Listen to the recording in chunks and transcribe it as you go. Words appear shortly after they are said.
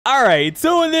Alright,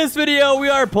 so in this video, we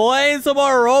are playing some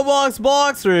more Roblox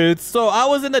Blox Fruit. So I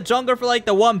was in the jungle for like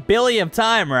the 1 billionth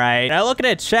time, right? And I look at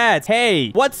the chat. Hey,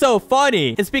 what's so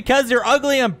funny? It's because you're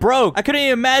ugly and broke. I couldn't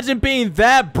even imagine being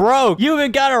that broke. You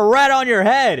even got a rat on your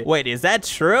head. Wait, is that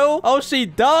true? Oh, she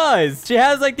does. She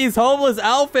has like these homeless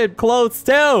outfit clothes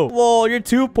too. Well, you're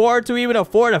too poor to even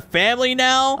afford a family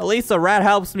now? At least the rat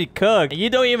helps me cook. And you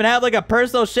don't even have like a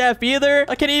personal chef either?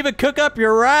 I can't even cook up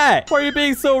your rat. Why are you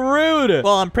being so rude?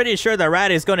 Well, I'm pretty sure the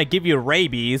rat is gonna give you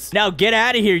rabies. Now get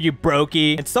out of here, you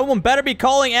brokey. And someone better be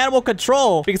calling animal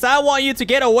control because I want you to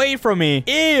get away from me.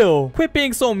 Ew. Quit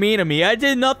being so mean to me. I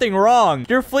did nothing wrong.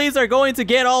 Your fleas are going to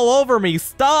get all over me.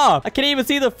 Stop. I can't even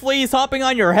see the fleas hopping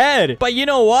on your head. But you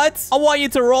know what? I want you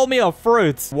to roll me a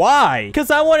fruit. Why? Because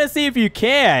I want to see if you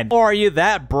can. Or are you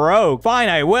that broke? Fine,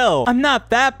 I will. I'm not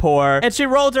that poor. And she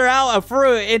rolled her out a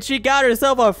fruit and she got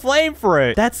herself a flame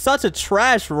fruit. That's such a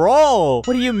trash roll.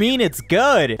 What do you mean it's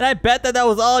good? And I bet that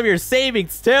was all of your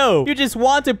savings too. You just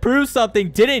want to prove something,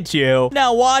 didn't you?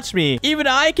 Now watch me. Even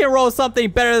I can roll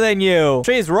something better than you.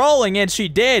 She's rolling and she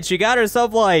did. She got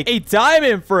herself like a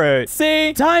diamond fruit.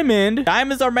 See? Diamond?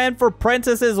 Diamonds are meant for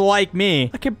princesses like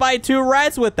me. I can buy 2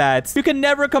 rats with that. You can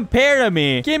never compare to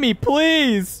me. Give me,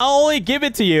 please. I'll only give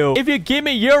it to you if you give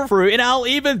me your fruit and I'll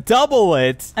even double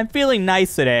it. I'm feeling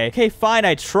nice today. Okay, fine.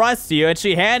 I trust you. And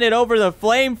she handed over the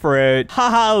flame fruit.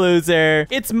 Haha, loser.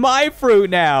 It's my fruit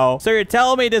now. So you're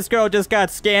telling me this girl just got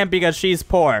scammed because she's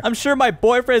poor. I'm sure my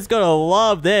boyfriend's gonna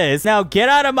love this. Now get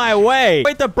out of my way.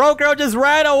 Wait, the broke girl just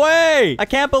ran away. I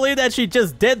can't believe that she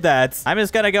just did that. I'm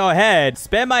just gonna go ahead,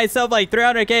 spend myself like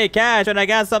 300k cash and I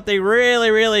got something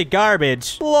really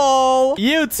garbage. Lol.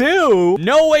 You too?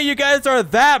 No way you guys are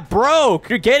that broke.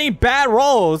 You're getting bad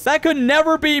rolls. That could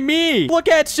never be me. Look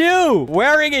at you.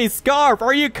 Wearing a scarf.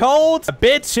 Are you cold? A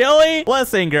bit chilly?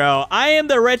 Listen, girl. I am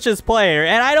the richest player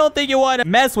and I don't think you want to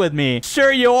mess with me.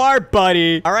 Sure you are,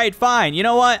 buddy. All right, fine. You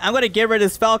know what? I'm gonna give her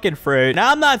this falcon fruit.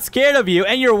 Now I'm not scared of you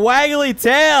and your waggly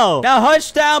tail. Now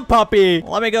hush down, puppy.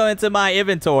 Let me go into my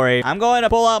inventory. I'm going to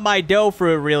pull out my dough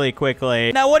fruit really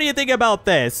quickly. Now, what do you think about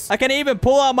this? I can even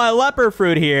pull out my leopard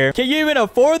fruit here. Can you even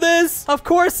afford this? Of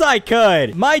course I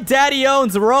could. My daddy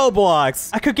owns Roblox.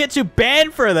 I could get you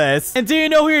banned for this. And do you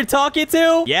know who you're talking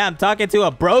to? Yeah, I'm talking to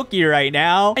a brokey right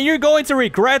now. And you're going to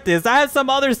regret this. I have some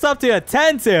other stuff to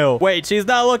attend to. Wait, she's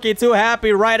not looking too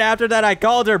happy right after that I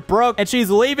called her broke and she's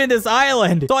leaving this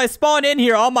island. So I spawned in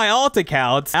here on my alt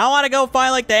account. I want to go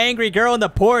find like the angry girl and the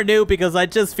poor noob because I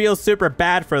just feel super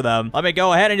bad for them. Let me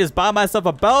go ahead and just buy myself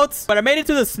a boat. But I made it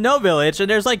to the snow village and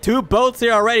there's like 2 boats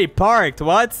here already parked.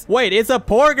 What? Wait, it's a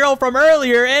poor girl from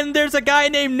earlier and there's a guy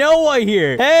named Noah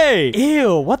here. Hey.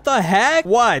 Ew, what the heck?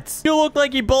 What? You look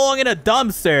like you belong in a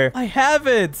dumpster. I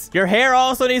haven't. Your hair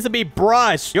also needs to be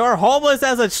brushed. You're homeless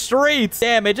as a street.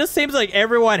 Damn, it just seems like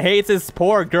everyone hates this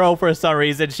poor girl for some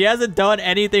reason. She hasn't done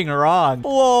anything wrong.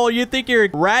 Lol, you think your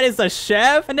rat is a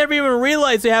chef? I never even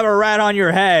realized you have a rat on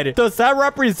your head. Does that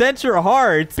represent your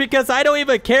heart? Because I don't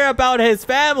even care about his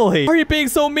family. Why are you being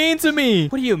so mean to me?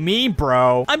 What do you mean,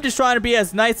 bro? I'm just trying to be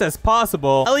as nice as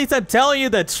possible. At least I'm telling you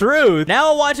the truth.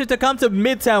 Now I want you to come to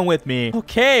Midtown with me.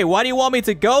 Okay, why do you want me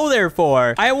to go there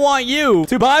for? I want you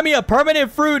to buy me a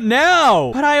permanent fruit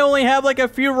now. But I only have like a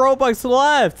few Robux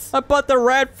left. I bought the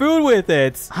rat food with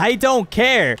it. I don't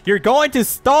care. You're going to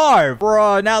starve.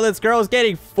 Bro, now this girl's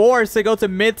getting forced to go to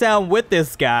Midtown with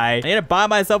this guy. I need to buy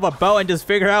myself a boat and just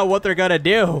figure out what they're gonna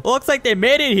do. Looks like they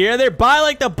made it here. They're buying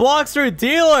like the Blox Fruit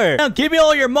dealer. Now give me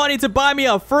all your money to buy me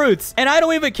a fruit. And I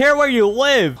don't even care where you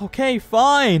live. Okay,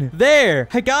 fine. There.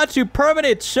 I got you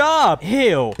permanent shop.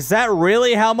 Ew. Is that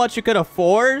really how much you could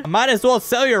afford? I might as well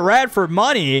sell your rat for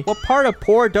money. What part of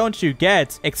poor don't you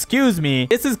get? Excuse me.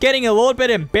 This is getting a little bit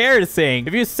embarrassing.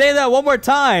 If you say that one more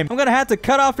time, I'm gonna have to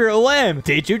cut off your limb.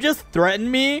 Did you just threaten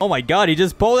me? Oh my god, he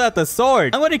just pulled out the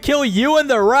sword. I'm gonna kill you and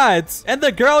the rats. And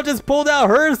the girl just pulled out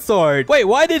her sword. Wait,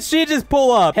 why did she just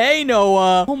pull up? Hey,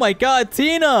 Noah. Oh my god,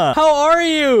 Tina. How are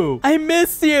you? I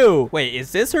missed you. Wait,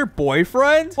 is this her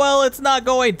boyfriend? Well, it's not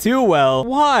going too well.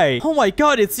 Why? Oh my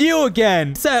god, it's you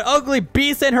again. It's that ugly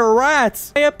beast and her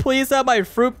rats. May I please have my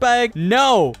fruit bag?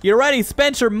 No. You already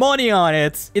spent your money on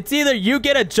it. It's either you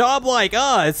get a job like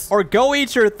us or go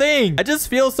eat your thing. I just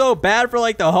feel so bad for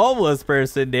like the homeless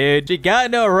person, dude. She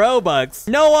got no Robux.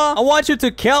 Noah, I want you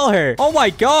to kill her. Oh my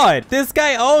god. This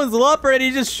guy owns leopard and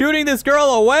he's just shooting this girl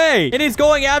away. And he's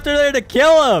going after her to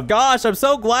kill him. Gosh, I'm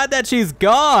so glad that she's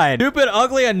gone. Stupid,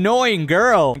 ugly, annoying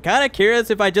girl. I'm kind of curious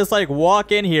if I just like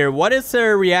walk in here. What is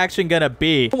her reaction gonna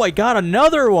be? Oh my god,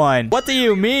 another one. What do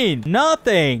you mean?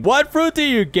 Nothing. What fruit do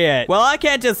you get? Well, I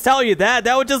can't just tell you that.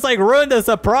 That would just like ruin the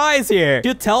surprise here.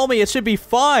 You tell me it should be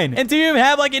fun. And do you even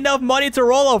have like enough enough money to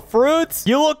roll a fruit?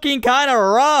 You looking kind of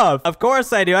rough. Of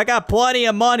course I do. I got plenty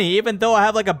of money, even though I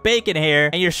have like a bacon hair.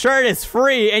 And your shirt is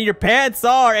free, and your pants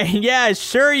are. And yeah,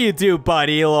 sure you do,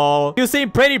 buddy, lol. You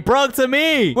seem pretty broke to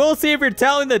me. We'll see if you're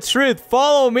telling the truth.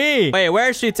 Follow me. Wait, where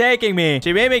is she taking me?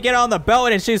 She made me get on the boat,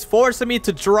 and she's forcing me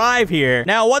to drive here.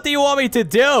 Now, what do you want me to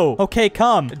do? Okay,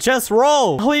 come. Just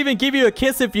roll. I'll even give you a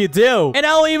kiss if you do. And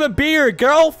I'll even be your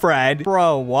girlfriend.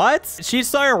 Bro, what? She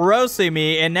started roasting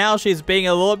me, and now she's being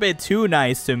a little bit too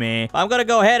nice to me. I'm gonna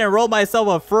go ahead and roll myself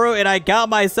a fruit, and I got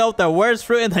myself the worst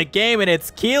fruit in the game, and it's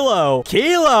Kilo.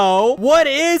 Kilo? What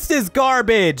is this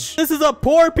garbage? This is a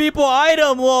poor people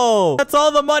item, lol. That's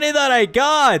all the money that I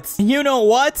got. You know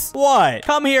what? What?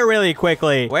 Come here really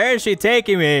quickly. Where is she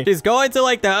taking me? She's going to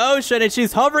like the ocean, and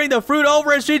she's hovering the fruit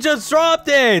over, and she just dropped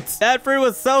it. That fruit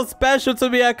was so special to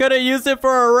me, I could have used it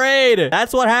for a raid.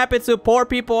 That's what happens to poor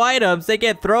people items. They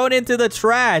get thrown into the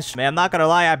trash. Man, I'm not gonna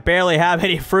lie, I barely have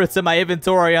any fruits in my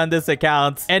inventory on this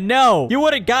account. And no, you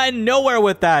would have gotten nowhere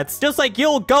with that. Just like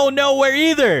you'll go nowhere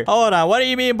either. Hold on, what do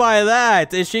you mean by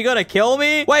that? Is she gonna kill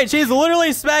me? Wait, she's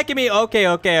literally smacking me. Okay.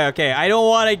 I don't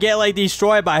want to get like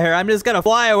destroyed by her. I'm just gonna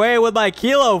fly away with my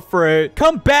Kilo fruit.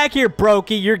 Come back here,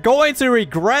 Brokey. You're going to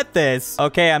regret this.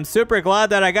 Okay, I'm super glad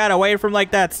that I got away from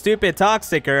like that stupid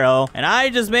toxic girl. And I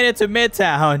just made it to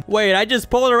Midtown. Wait, I just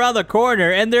pulled around the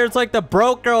corner and there's like the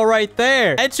broke girl right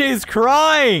there. And she's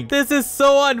crying. This is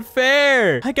so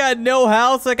unfair. I got no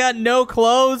house. I got no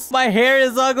clothes. My hair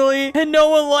is ugly. And no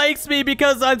one likes me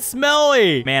because I'm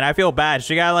smelly. Man, I feel bad.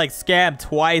 She got like scammed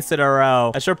twice in a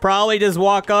row. I should probably just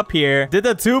walk up here. Did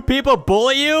the two people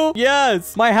bully you?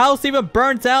 Yes. My house even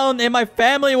burnt down and my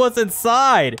family was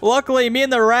inside. Luckily, me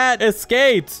and the rat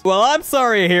escaped. Well, I'm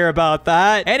sorry to hear about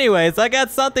that. Anyways, I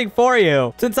got something for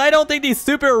you. Since I don't think these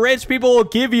super rich people will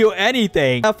give you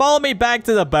anything, now follow me back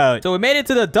to the boat. So we made it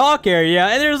to the dock area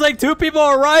and there's like two people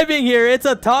arriving here. It's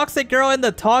a toxic girl and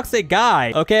the toxic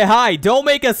guy. Okay, hi. Don't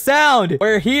make a sound.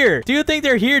 We're here. Do you think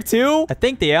they're here too? I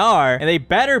think they are. And they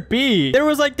better be. There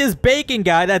was like this bacon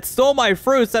guy that stole my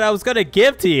fruits that I was gonna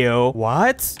give to you.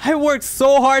 What? I worked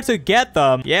so hard to get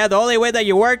them. Yeah, the only way that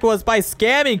you worked was by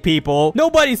scamming people.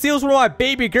 Nobody steals from my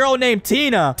baby girl named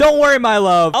Tina. Don't worry, my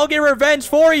love. I'll get revenge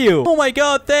for you. Oh my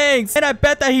god, thanks. And I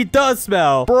bet that he does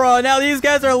smell. Bro, now these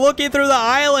guys are looking through the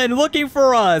island looking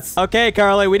for us. Okay,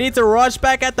 Carly, we need to rush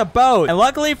back at the boat. And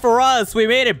luckily for us, we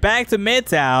made it back to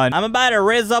Midtown. I'm about to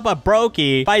rizz up a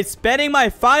brokey by spending my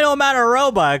final amount of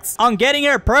Robux on getting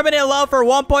her permanent love for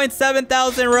 1.7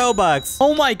 thousand Robux.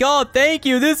 Oh my god, thank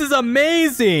you. This is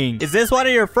amazing. Is this one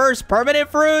of your first permanent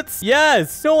fruits?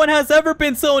 Yes. No one has ever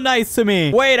been so nice to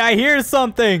me. Wait, I hear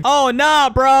something. Oh, nah,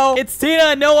 bro. It's Tina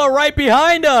and Noah right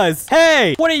behind us.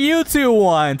 Hey, what do you two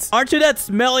want? Aren't you that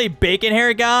smelly bacon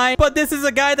hair guy? But this is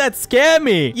a guy that scammed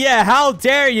me. Yeah, how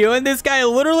dare you? And this guy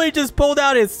literally just pulled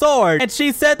out his sword. And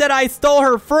she said that I stole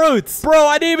her fruits. Bro,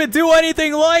 I didn't even do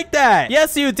anything like that.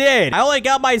 Yes, you did. I only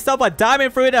got myself a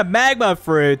diamond fruit and a magma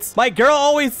fruit. My girl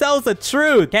always tells the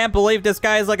truth. Can't believe this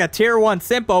guy is like a tier 1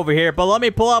 simp over here. But let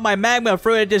me pull out my magma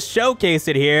fruit and just showcase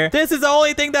it here. This is the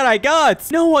only thing that I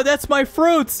got. No, that's my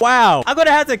fruits. Wow. I'm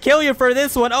gonna have to kill you for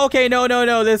this one. Okay, no.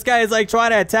 This guy is like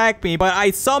trying to attack me. But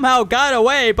I somehow got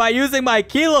away by using my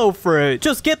Kilo fruit.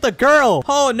 Just get the girl.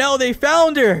 Oh no, they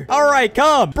found her. All right,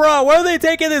 come. Bro, where are they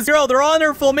taking this girl? They're on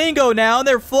their flamingo now and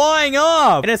they're flying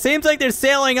off. And it seems like they're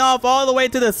sailing off all the way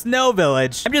to the snow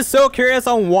village. I'm just so curious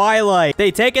on why, like,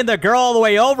 they taking the girl all the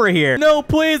way over here. No,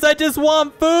 please, I just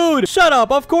want food. Shut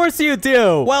up. Of course you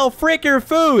do. Well, frick your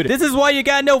food. This is why you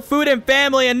got no food and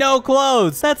family and no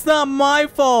clothes. That's not my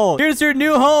fault. Here's your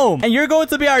new home. And you're going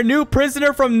to be our new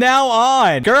prisoner from now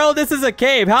on. Girl, this is a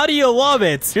cave. How do you love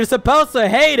it? You're supposed to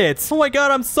hate it. Oh my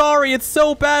god, I'm sorry. It's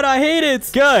so bad. I hate it.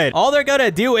 Good. All they're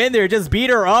gonna do in there is just beat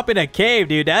her up in a cave,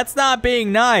 dude. That's not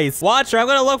being nice. Watch her. I'm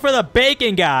gonna look for the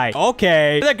bacon guy.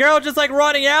 Okay. The girl just like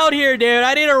running out here, dude.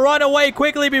 I need to run away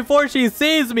quickly before she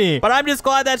sees me. But I'm just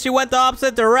glad that she went the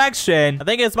opposite direction. I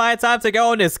think it's my time to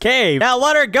go in this cave. Now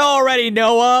let her go already,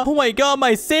 Noah. Oh my god,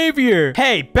 my savior.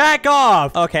 Hey, back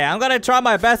off. Okay, I'm gonna try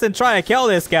my best and try to kill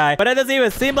this guy. But it doesn't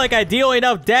even seem like I deal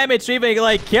enough damage to even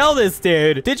like kill this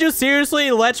dude. Did you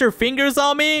seriously let your fingers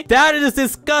on me? That is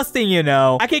disgusting, you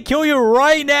know. I can kill you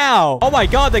right now. Oh my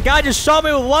god, the guy just shot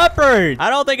me with leopard. I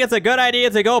don't think it's a good idea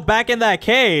to go back in that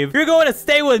cave. You're going to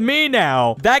stay with me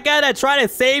now. That guy that tried to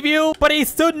save you, but he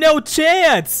stood no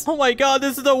chance. Oh my god,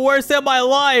 this is the worst in my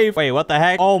life. Wait, what the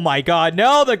heck? Oh my god,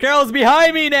 no, the girl's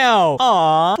behind me now.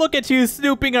 Aw, look at you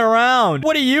snooping around.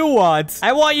 What do you want?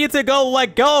 I want you to go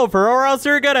let go of her or else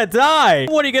you're gonna die.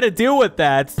 What are you gonna do with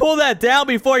that? Pull that down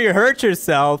before you hurt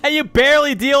yourself. And you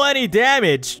barely deal any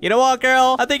damage. You know what,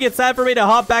 girl? I think it's time for me to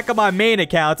hop back back on my main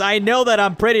account. I know that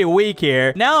I'm pretty weak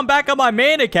here. Now I'm back on my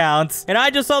main account, and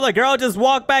I just saw the girl just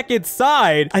walk back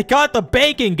inside. I got the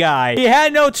bacon guy. He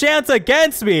had no chance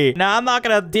against me. Nah, I'm not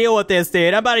gonna deal with this,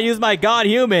 dude. I'm about to use my god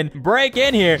human, break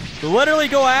in here, literally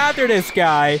go after this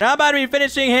guy. And I'm about to be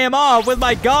finishing him off with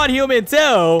my god human too.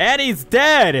 And he's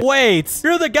dead. Wait,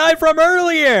 you're the guy from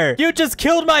earlier. You just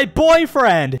killed my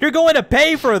boyfriend. You're going to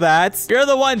pay for that. You're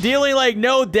the one dealing like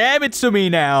no damage to me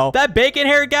now. That bacon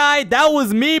hair guy, that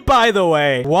was me, by the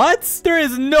way. What? There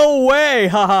is no way.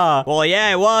 Haha. Well,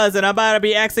 yeah, it was. And I'm about to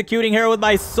be executing her with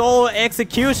my soul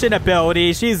execution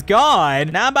ability. She's gone.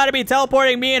 Now I'm about to be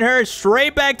teleporting me and her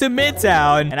straight back to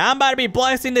Midtown. And I'm about to be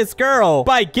blessing this girl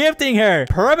by gifting her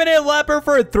permanent leopard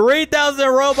for 3,000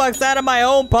 Robux out of my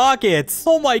own pockets.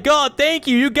 Oh my god, thank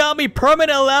you. You got me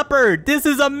permanent leopard. This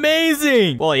is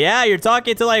amazing. Well, yeah, you're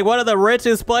talking to like one of the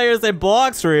richest players in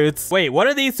Blox Fruits. Wait, what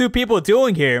are these two people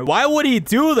doing here? Why would he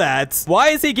do that? Why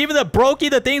is he giving the brokey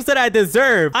the things that I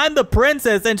deserve? I'm the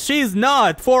princess and she's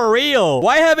not. For real.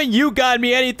 Why haven't you gotten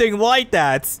me anything like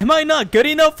that? Am I not good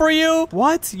enough for you?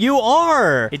 What? You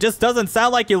are. It just doesn't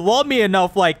sound like you love me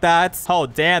enough like that. Oh,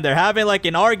 damn. They're having like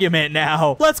an argument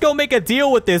now. Let's go make a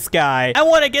deal with this guy. I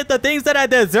want to get the things that I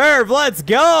deserve. Let's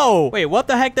go. Wait, what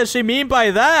the heck does she mean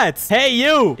by that? Hey,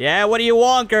 you. Yeah, what do you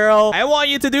want, girl? I want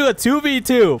you to do a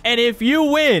 2v2. And if you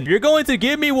win, you're going to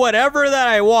give me whatever that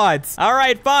I want. All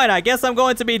right, fine. I guess I'm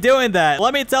going to be doing that.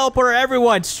 Let me teleport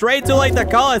everyone straight to like the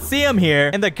Coliseum here.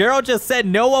 And the girl just said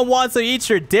no one wants to eat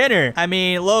your dinner. I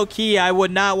mean, low-key, I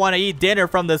would not want to eat dinner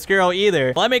from this girl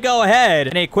either. Let me go ahead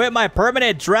and equip my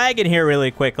permanent dragon here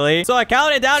really quickly. So I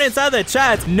counted down inside the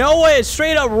chat. Noah is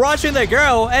straight up rushing the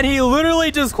girl, and he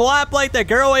literally just clapped like the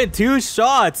girl in 2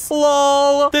 shots.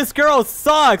 Lol. This girl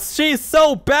sucks. She's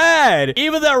so bad.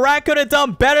 Even the rat could have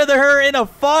done better than her in a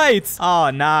fight. Oh,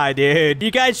 nah, dude.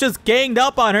 You guys just ganged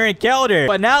up on her and killed her.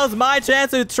 But now's my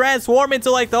chance to transform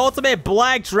into like the ultimate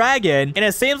black dragon. And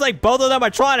it seems like both of them are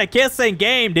trying to kiss in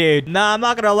game, dude. Nah, I'm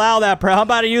not gonna allow that, bro. I'm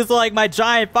about to use like my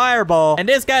giant fireball. And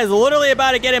this guy's literally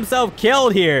about to get himself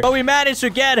killed here. But we managed to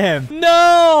get him.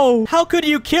 No! How could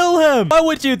you kill him? Why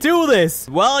would you do this?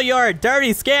 Well, you're a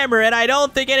dirty scammer, and I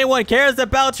don't think anyone cares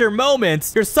about your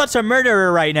moments. You're such a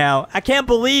murderer right now. I can't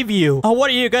believe you. Oh, what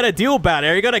are you gonna do about it?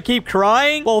 Are you gonna keep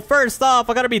crying? Well, first off,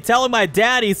 I gotta be telling my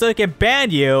daddy so he can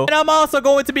ban you. And I'm also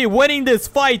going to be winning this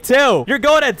fight too. You're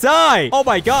going to die. Oh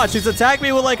my god, she's attacked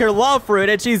me with like her love fruit,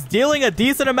 and she's dealing a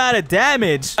decent amount of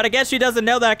damage. But I guess she doesn't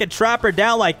know that I can trap her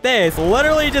down like this.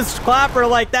 Literally just clap her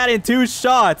like that in 2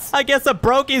 shots. I guess the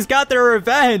brokies got their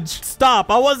revenge. Stop,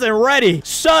 I wasn't ready.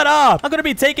 Shut up. I'm gonna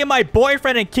be taking my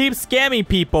boyfriend and keep scamming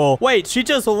people. Wait, she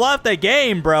just left the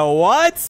game, bro. What?